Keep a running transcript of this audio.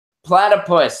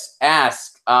Platypus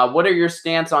asks, what are your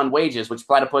stance on wages? Which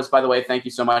Platypus, by the way, thank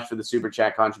you so much for the super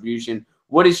chat contribution.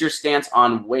 What is your stance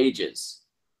on wages?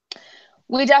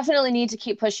 We definitely need to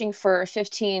keep pushing for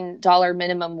 $15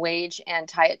 minimum wage and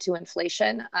tie it to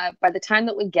inflation. By the time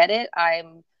that we get it, I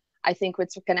think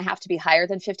it's going to have to be higher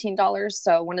than $15.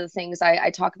 So one of the things I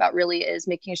talk about really is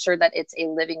making sure that it's a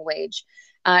living wage.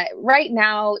 Right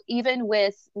now, even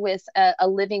with a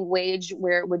living wage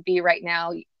where it would be right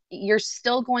now, you're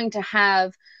still going to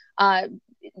have.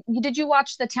 Did you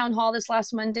watch the town hall this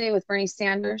last Monday with Bernie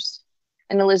Sanders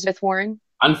and Elizabeth Warren?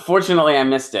 Unfortunately, I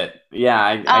missed it. Yeah,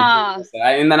 I missed it.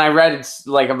 And then I read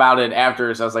like about it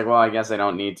after, so I was like, well, I guess I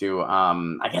don't need to.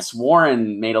 I guess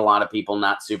Warren made a lot of people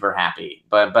not super happy,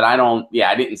 but I don't. Yeah,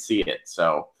 I didn't see it.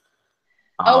 So.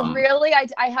 Oh, really?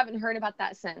 I haven't heard about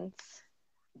that since.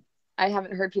 I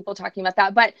haven't heard people talking about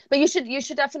that, but you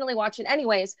should definitely watch it.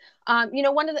 Anyways,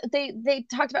 one of they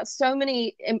talked about so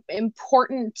many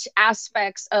important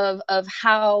aspects of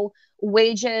how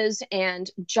wages and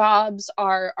jobs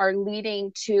are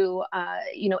leading to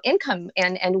income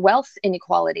and wealth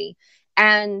inequality,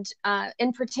 and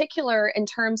in particular in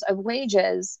terms of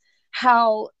wages,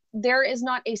 how there is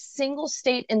not a single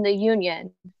state in the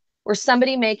union where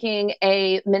somebody making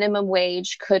a minimum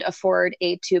wage could afford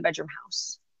a 2-bedroom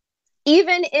house,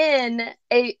 even in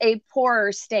a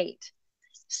poorer state,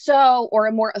 or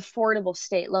a more affordable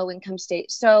state, low income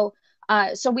state. So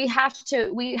we have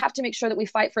to make sure that we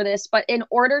fight for this. But in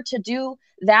order to do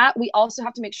that, we also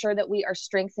have to make sure that we are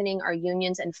strengthening our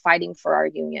unions and fighting for our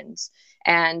unions.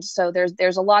 And so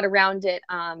there's a lot around it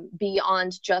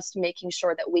beyond just making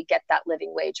sure that we get that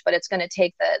living wage. But it's going to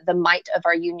take the might of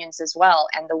our unions as well,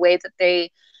 and the way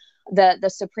that the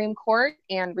Supreme Court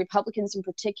and Republicans in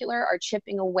particular are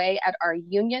chipping away at our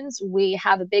unions. We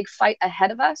have a big fight ahead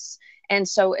of us. And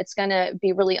so it's going to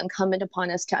be really incumbent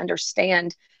upon us to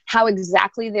understand how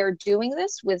exactly they're doing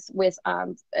this with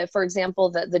for example,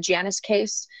 the Janus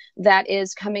case that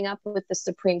is coming up with the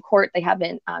Supreme Court. They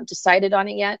haven't decided on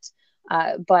it yet.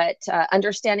 But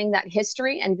understanding that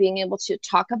history and being able to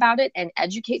talk about it and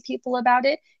educate people about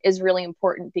it is really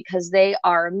important, because they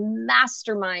are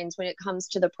masterminds when it comes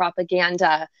to the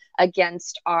propaganda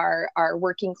against our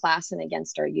working class and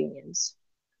against our unions.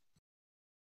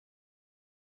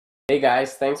 Hey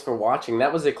guys, thanks for watching.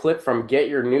 That was a clip from Get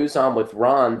Your News On with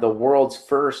Ron, the world's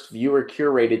first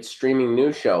viewer-curated streaming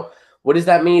news show. What does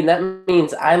that mean? That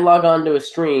means I log on to a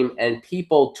stream and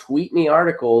people tweet me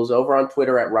articles over on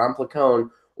Twitter at Ron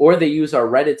Placone, or they use our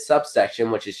Reddit subsection,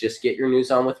 which is just Get Your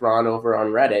News On with Ron over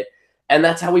on Reddit. And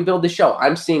that's how we build the show.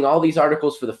 I'm seeing all these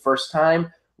articles for the first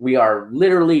time. We are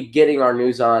literally getting our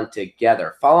news on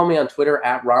together. Follow me on Twitter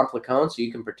at Ron Placone so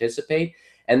you can participate.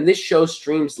 And this show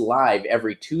streams live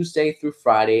every Tuesday through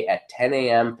Friday at 10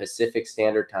 a.m. Pacific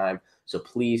Standard Time. So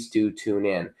please do tune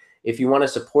in. If you want to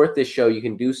support this show, you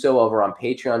can do so over on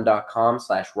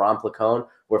patreon.com/Ron Placone,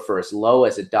 where for as low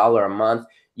as $1 a month,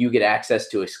 you get access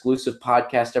to exclusive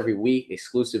podcasts every week,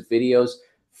 exclusive videos,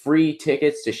 free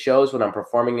tickets to shows when I'm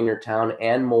performing in your town,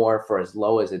 and more for as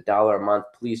low as $1 a month.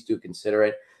 Please do consider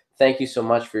it. Thank you so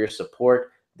much for your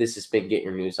support. This has been Get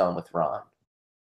Your News On with Ron.